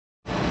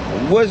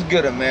What's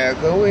good,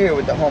 America? We're here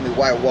with the homie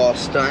White Wall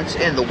Stunts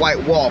in the White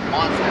Wall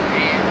Monster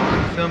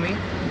Van. You feel me?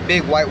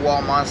 Big White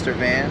Wall Monster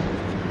Van.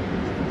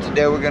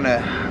 Today we're gonna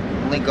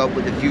link up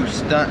with a few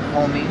stunt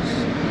homies,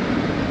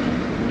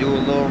 do a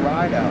little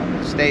ride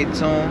out. Stay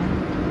tuned,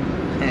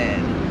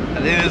 and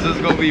I think this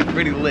is gonna be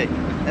pretty lit.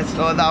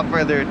 So without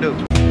further ado.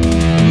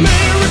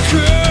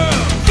 America,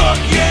 fuck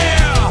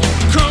yeah!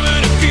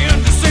 Coming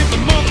again to save the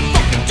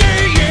motherfucking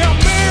day, yeah!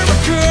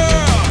 America,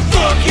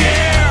 fuck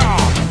yeah!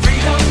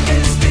 Freedom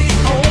is the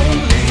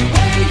only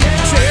way,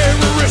 yeah!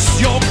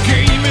 Terrorists, your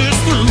game is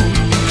through,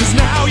 cause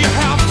now you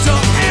have to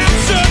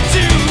answer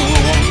to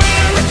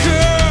America,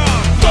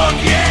 fuck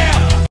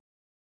yeah!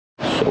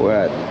 So we're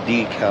at the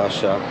decal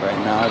shop right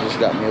now. I just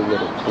got me a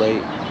little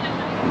plate.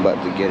 I'm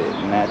about to get it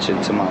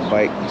matching to my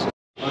bike.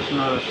 That's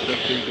not a right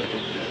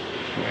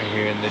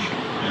here in the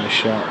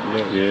shop.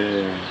 Look.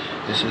 Yeah.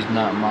 This is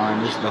not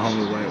mine. This is the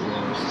homie White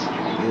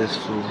Walls. This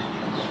fool.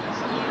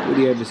 What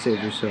do you have to say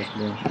for yourself,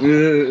 bro?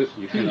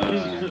 You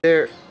can,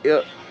 there.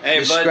 Yep.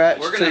 Hey, bud,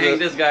 we're gonna hang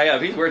this guy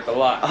up. He's worth a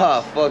lot.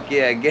 Oh, fuck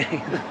yeah,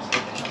 gang.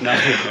 No.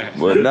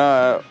 But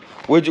nah.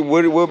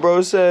 What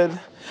bro said?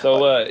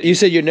 So you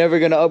said you're never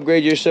gonna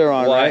upgrade your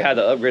Suron, well, right? I had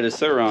to upgrade a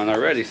Suron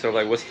already, so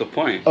like, what's the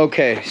point?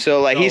 Okay, so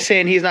like he's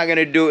saying he's not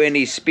gonna do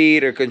any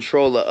speed or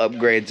controller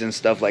upgrades and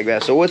stuff like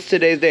that. So what's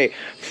today's date?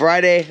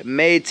 Friday,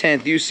 May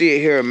 10th. You see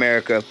it here,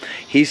 America.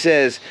 He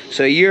says,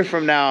 so a year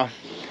from now,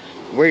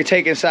 we're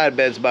taking side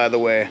bets, by the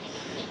way.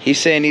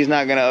 He's saying he's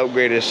not gonna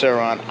upgrade his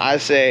Suron. I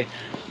say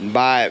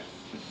by,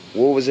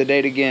 what was the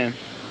date again?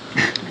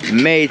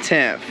 May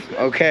 10th,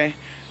 okay?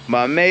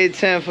 By May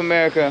 10th,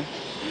 America,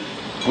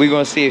 we're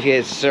gonna see if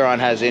his Suron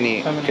has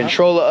any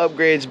controller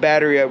upgrades,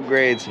 battery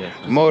upgrades,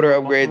 motor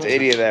upgrades,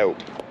 any of that.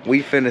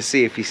 We finna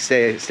see if he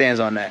stands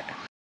on that.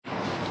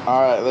 All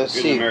right, let's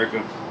see.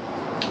 America.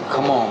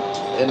 Come on.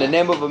 In the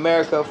name of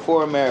America,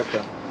 for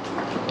America.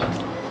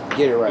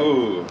 Get it right.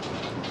 Ooh.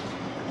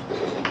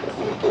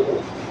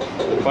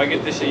 If I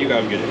get this shit, you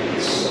gotta get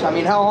it. I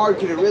mean, how hard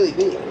could it really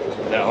be?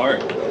 That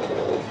hard.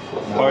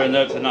 Hard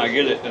enough to not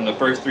get it in the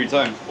first 3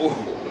 times. Ooh.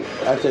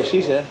 That's what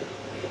she said.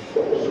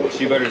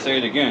 She better say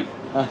it again.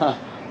 Uh-huh.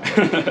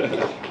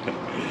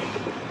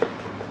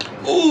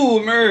 Ooh,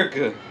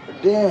 America.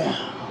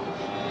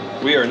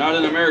 Damn. We are not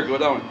in America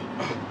with that one.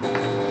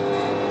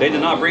 They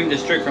did not bring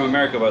this trick from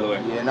America, by the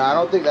way. Yeah, no, I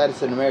don't think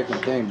that's an American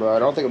thing, bro. I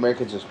don't think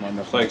Americans are smart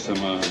enough. It's like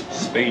some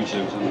Spain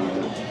shit or something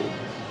like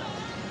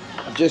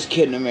that. I'm just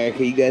kidding,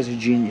 America. You guys are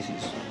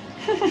geniuses.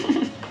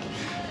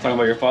 Talking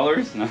about your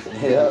followers? No.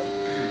 Yeah.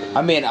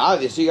 I mean,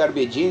 obviously, you gotta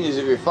be a genius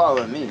if you're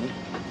following me.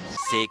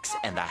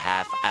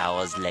 6.5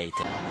 hours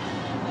later.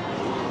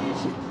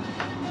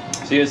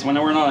 See, it's when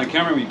we're not on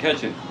camera, we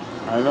catch it.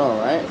 I know,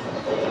 right?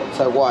 It's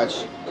like,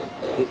 watch.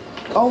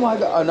 Oh my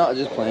god. Oh, no,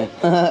 just playing.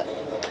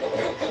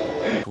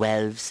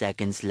 12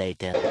 seconds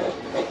later.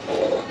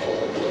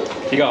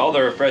 You got all the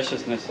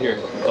refreshness here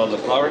with all the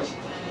flowers.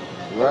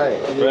 Right.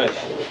 Fresh.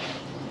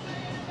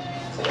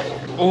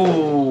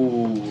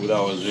 Ooh,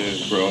 that was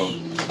it, bro.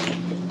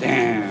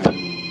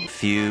 Damn.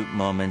 Few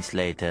moments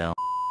later.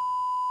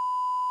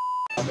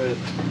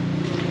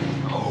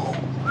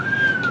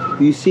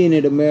 You seen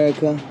it,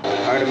 America?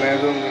 Alright,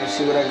 America, I'm gonna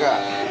see what I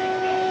got.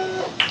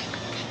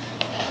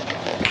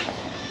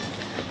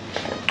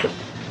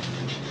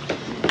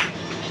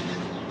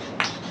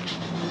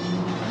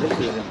 This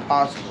is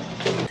impossible.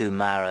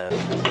 Tomorrow.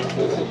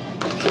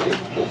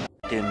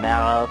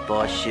 Tomorrow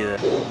for sure.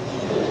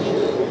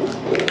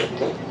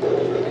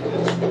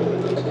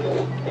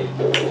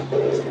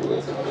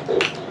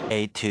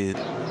 Day 2.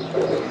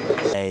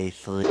 Day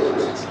 3.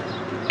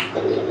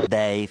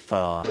 Day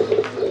 4.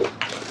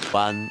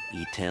 1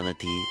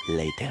 eternity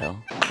later.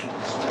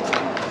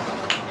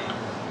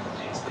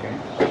 Okay.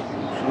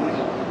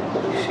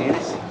 You seen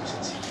it?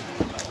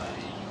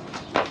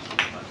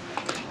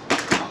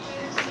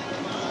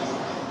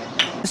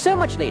 So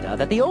much later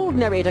that the old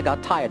narrator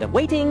got tired of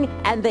waiting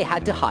and they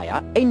had to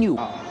hire a new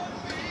one.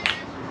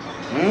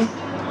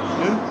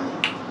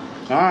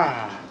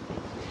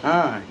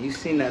 You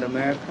seen that,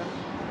 America?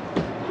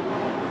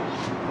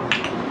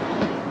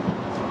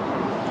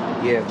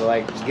 Yeah, but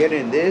like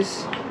getting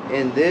this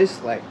in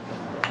this, like,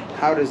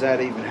 how does that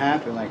even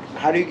happen? Like,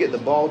 how do you get the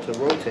ball to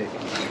rotate?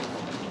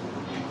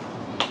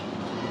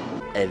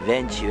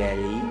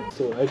 Eventually.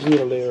 So I just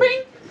need a layer.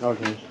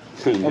 Okay.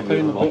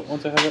 Okay,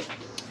 once I have it.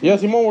 Yeah,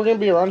 Simon, we're gonna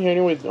be around here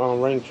anyways,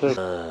 running trips.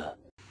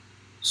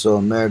 So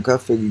America, I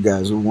figured you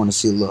guys would want to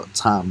see a little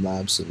time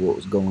lapse of what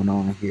was going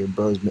on here.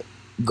 Bro's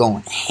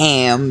going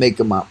ham,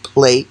 making my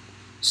plate.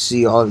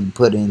 See all he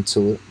put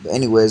into it. But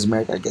anyways,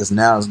 America, I guess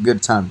now is a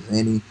good time as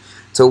any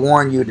to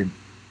warn you.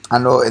 I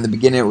know in the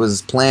beginning it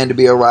was planned to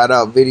be a ride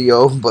out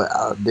video, but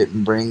I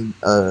didn't bring.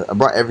 I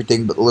brought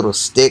everything but a little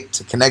stick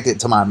to connect it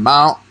to my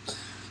mount.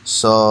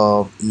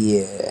 So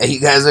yeah, you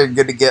guys are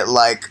gonna get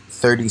like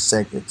 30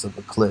 seconds of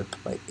a clip,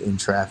 like in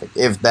traffic,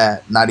 if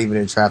that, not even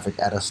in traffic,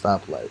 at a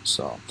stoplight.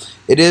 So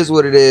it is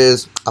what it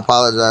is. I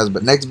apologize,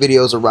 but next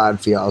video is a ride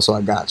for y'all, so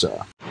I got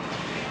y'all.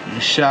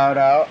 Shout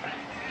out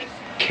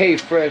K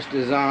Fresh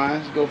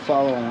Designs. Go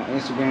follow on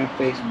Instagram,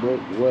 Facebook,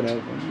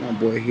 whatever. My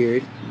boy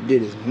here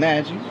did his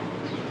magic.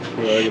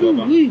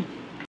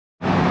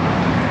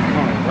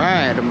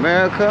 Alright,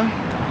 America.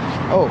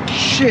 Oh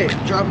shit,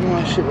 dropping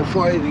my shit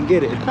before I even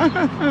get it.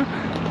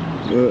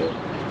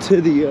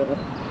 To the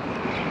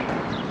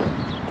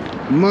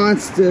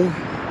monster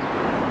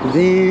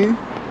van,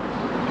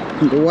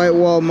 the white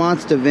wall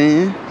monster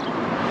van.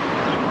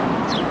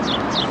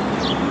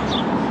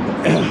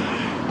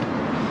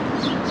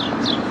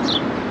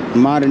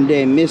 Modern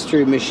day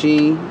mystery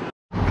machine.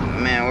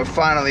 Man, we're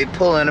finally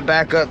pulling it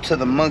back up to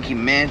the Monkey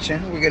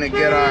Mansion. We're gonna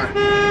get our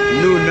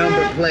new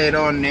number plate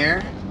on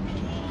there.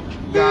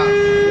 Got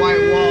white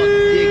wall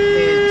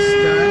dickhead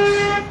stunts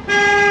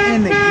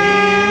in the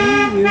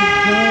game. You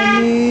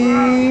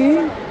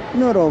coming? You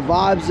know the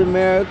vibes,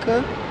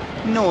 America.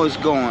 You know what's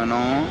going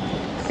on.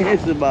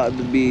 It's about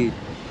to be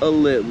a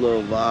lit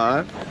little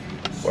vibe.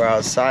 We're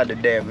outside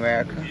today,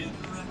 America.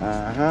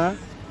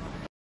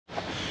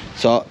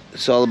 So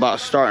it's all about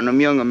starting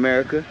them young,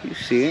 America. You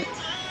see it.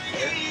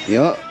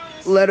 Yup.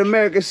 Let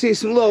America see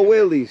some little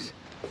willies.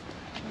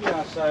 Boy,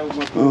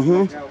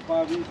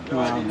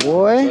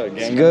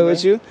 it's good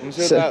with you. Let me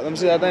see that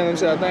thing. Let me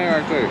see that thing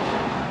right quick.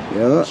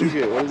 Yup.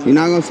 You're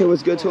not gonna say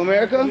what's good to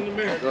America?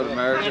 Go to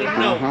America.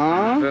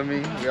 Feel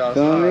me?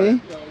 Feel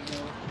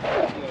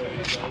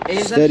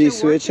me? Steady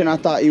switching. I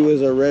thought you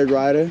was a Red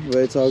Rider, but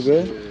it's all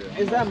good.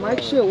 Is that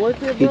mic shit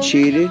worth it, He bro?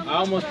 cheated. I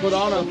almost put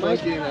on a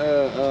fucking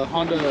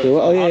Honda.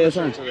 Oh yeah, that's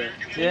right.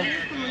 Yeah.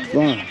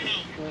 Fun.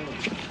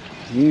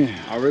 Yeah.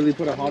 I really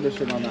put a Honda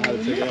shirt on. I had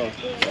to take it off.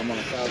 So I'm on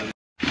a cloud.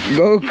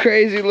 Go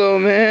crazy, little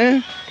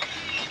man.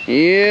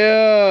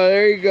 Yeah,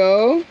 there you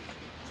go.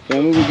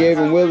 Family, we gave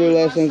him wheeler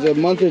lessons a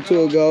month or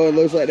two ago. It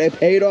looks like they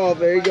paid off.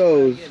 There he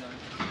goes.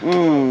 Show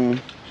him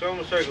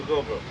a circle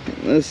GoPro.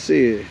 Let's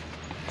see it.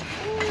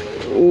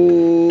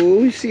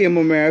 Ooh, we see him,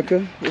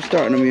 America. We're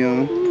starting him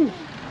young.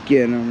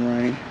 Getting him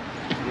right.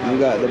 We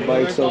got the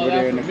bikes over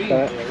there in the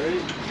cut.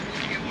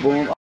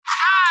 Boom.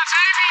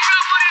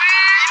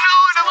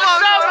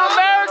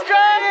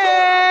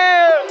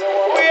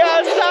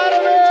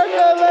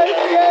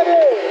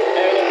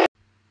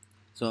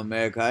 So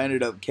America, I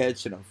ended up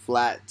catching a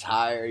flat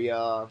tire,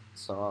 y'all.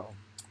 So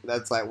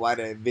that's like why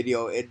the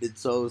video ended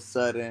so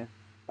sudden.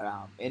 But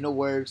I'm in the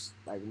works,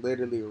 like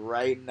literally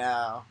right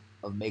now,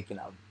 of making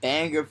a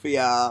banger for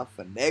y'all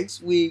for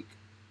next week.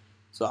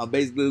 So I'm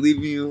basically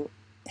leaving you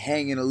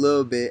hanging a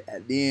little bit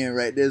at the end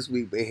right this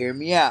week. But hear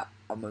me out.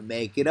 I'm going to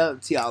make it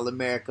up to y'all,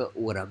 America,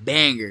 with a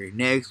banger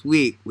next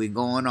week. We're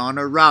going on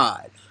a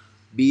ride.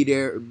 Be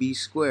there or be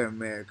square,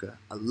 America.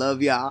 I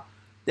love y'all.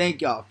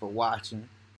 Thank y'all for watching.